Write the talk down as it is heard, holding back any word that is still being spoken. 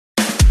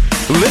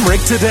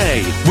Limerick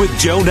Today with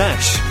Joe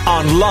Nash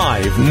on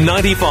Live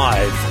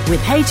 95. With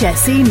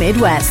HSE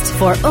Midwest.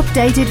 For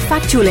updated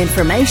factual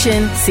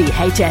information, see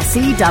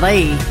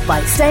hse.ie.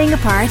 By staying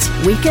apart,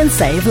 we can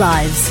save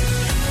lives.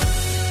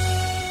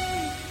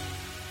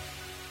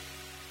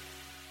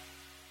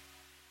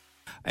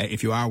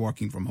 If you are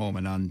working from home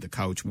and on the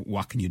couch,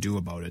 what can you do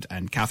about it?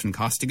 And Catherine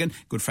Costigan,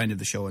 good friend of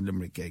the show and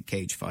Limerick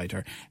cage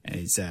fighter,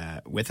 is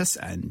with us,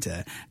 and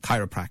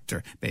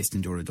chiropractor based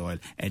in Duradoyle,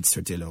 Ed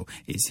Sordillo,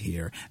 is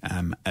here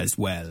as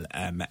well.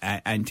 And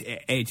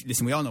Ed,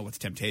 listen, we all know what the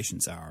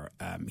temptations are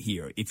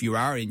here. If you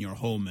are in your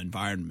home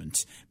environment,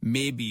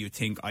 maybe you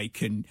think I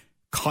can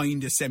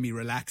kind of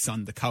semi-relax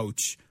on the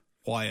couch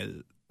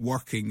while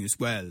working as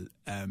well.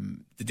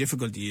 The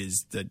difficulty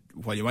is that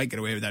while you might get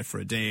away with that for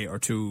a day or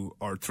two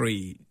or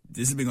three,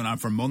 this has been going on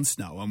for months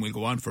now, and will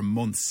go on for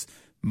months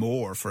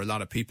more for a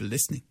lot of people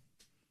listening.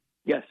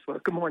 Yes. Well,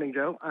 good morning,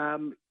 Joe.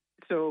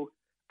 So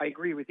I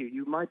agree with you.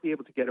 You might be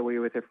able to get away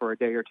with it for a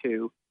day or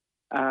two.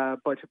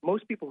 But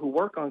most people who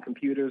work on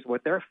computers,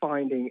 what they're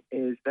finding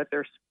is that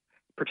they're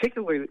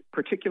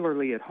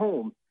particularly at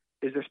home,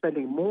 is they're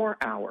spending more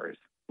hours,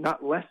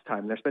 not less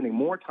time. They're spending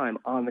more time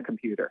on the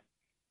computer.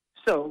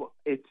 So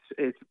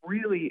it's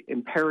really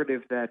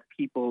imperative that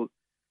people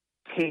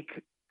take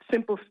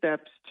simple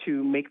steps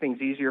to make things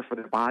easier for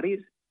their bodies.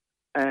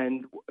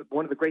 And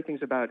one of the great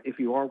things about if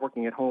you are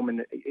working at home,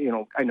 and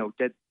I know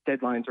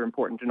deadlines are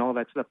important and all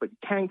that stuff, but you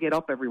can get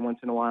up every once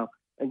in a while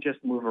and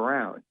just move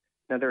around.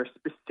 Now, there are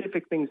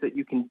specific things that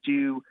you can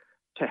do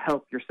to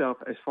help yourself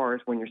as far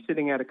as when you're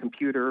sitting at a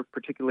computer,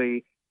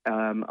 particularly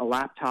a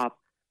laptop.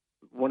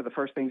 One of the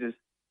first things is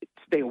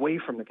stay away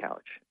from the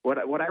couch. What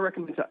I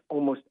recommend to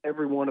almost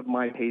every one of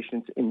my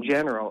patients in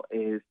general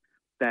is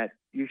that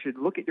you should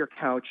look at your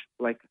couch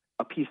like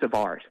a piece of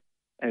art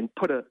and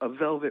put a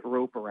velvet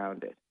rope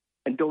around it,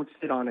 and don't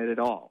sit on it at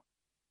all.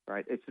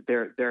 Right?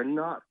 They're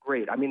not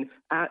great. I mean,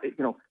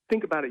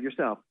 think about it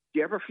yourself. Do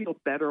you ever feel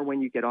better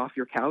when you get off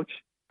your couch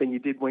than you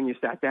did when you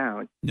sat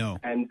down? No.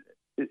 And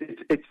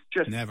it's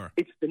just never.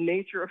 It's the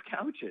nature of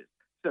couches.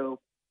 So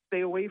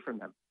stay away from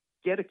them.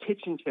 Get a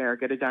kitchen chair,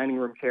 get a dining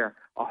room chair,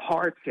 a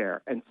hard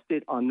chair, and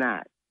sit on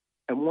that.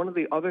 And one of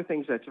the other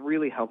things that's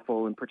really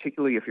helpful, and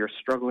particularly if you're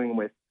struggling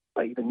with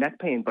even neck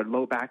pain, but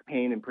low back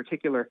pain in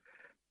particular,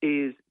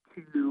 is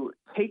to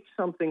take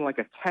something like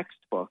a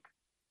textbook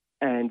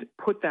and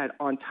put that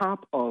on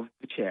top of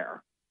the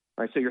chair.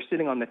 Right? So you're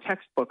sitting on the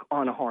textbook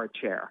on a hard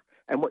chair.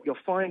 And what you'll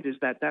find is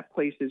that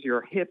places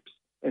your hips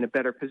in a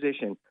better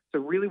position. So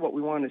really what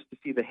we want is to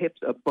see the hips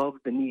above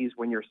the knees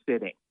when you're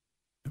sitting.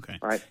 Okay.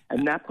 Right.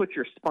 And that puts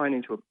your spine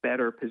into a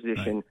better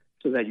position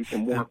so that you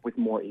can work with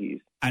more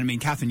ease. And I mean,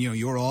 Catherine,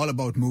 you're all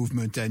about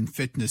movement and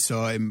fitness,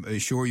 so I'm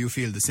sure you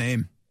feel the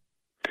same.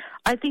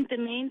 I think the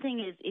main thing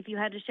is if you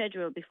had a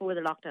schedule before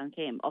the lockdown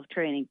came of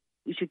training,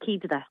 you should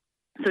keep to that.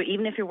 So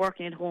even if you're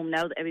working at home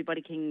now that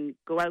everybody can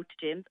go out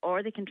to gyms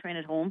or they can train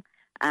at home,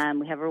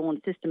 we have our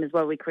own system as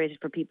well we created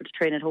for people to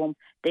train at home,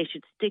 they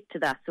should stick to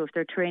that. So if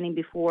they're training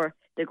before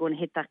they're going to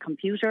hit that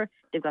computer,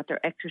 they've got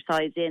their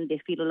exercise in, they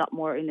feel a lot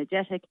more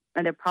energetic,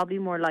 and they're probably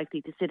more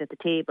likely to sit at the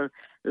table,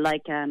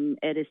 like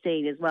Ed is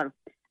saying as well.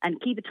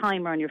 And keep a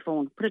timer on your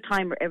phone. Put a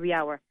timer every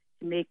hour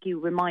to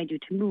remind you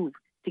to move,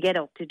 to get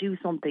up, to do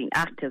something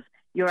active.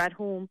 You're at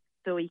home,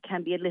 so you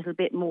can be a little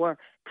bit more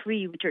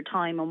free with your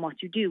time on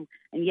what you do.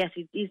 And yes,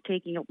 it is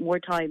taking up more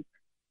time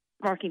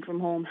working from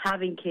home,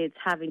 having kids,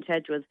 having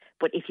schedules.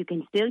 But if you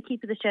can still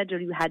keep to the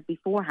schedule you had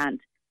beforehand,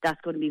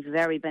 that's going to be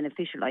very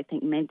beneficial, I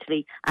think,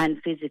 mentally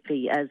and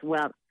physically as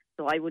well.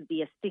 So I would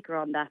be a sticker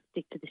on that,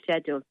 stick to the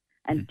schedule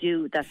and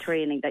do that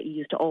training that you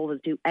used to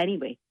always do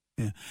anyway.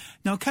 Yeah.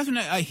 Now, Catherine,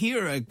 I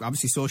hear,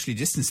 obviously socially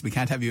distanced, we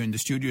can't have you in the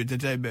studio,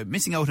 that I'm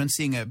missing out on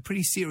seeing a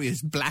pretty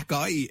serious black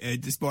eye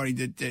this morning.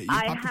 That you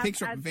popped a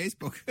picture up on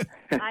Facebook.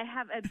 I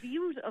have a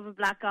beaut of a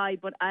black eye,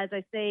 but as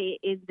I say,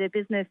 in the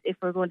business, if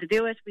we're going to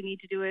do it, we need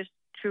to do it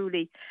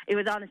truly. It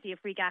was honestly a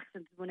freak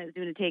accident when I was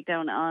doing a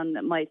takedown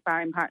on my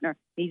sparring partner.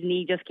 His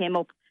knee just came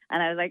up,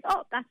 and I was like,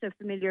 oh, that's a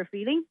familiar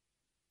feeling.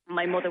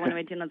 My mother, when I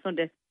went in on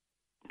Sunday,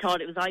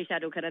 thought it was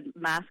eyeshadow, kind of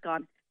mask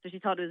on. So she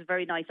thought it was a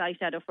very nice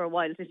eyeshadow for a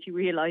while. So she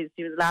realised,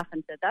 she was laughing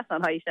and said, that's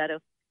not eyeshadow.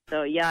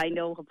 So yeah, I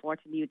know,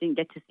 unfortunately, you didn't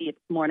get to see it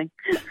this morning.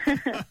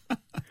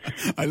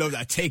 I love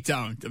that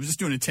takedown. I was just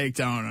doing a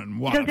takedown and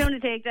what? Just doing a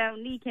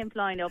takedown, knee came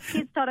flying up.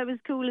 Kids thought I was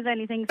cool as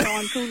anything, so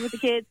I'm cool with the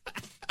kids.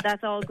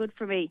 That's all good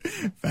for me.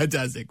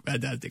 Fantastic.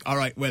 All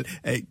right, well,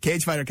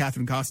 cage fighter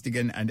Catherine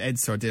Costigan and Ed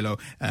Sordillo,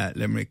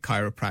 Limerick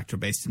chiropractor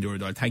based in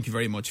Duradoyle, thank you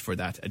very much for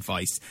that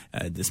advice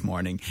this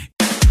morning.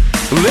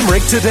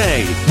 Limerick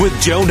Today with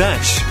Joe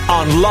Nash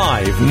on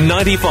Live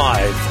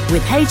 95.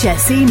 With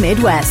HSE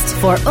Midwest.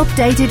 For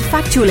updated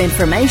factual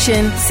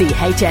information, see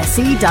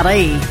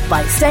hse.ie.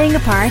 By staying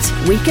apart,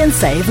 we can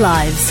save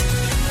lives.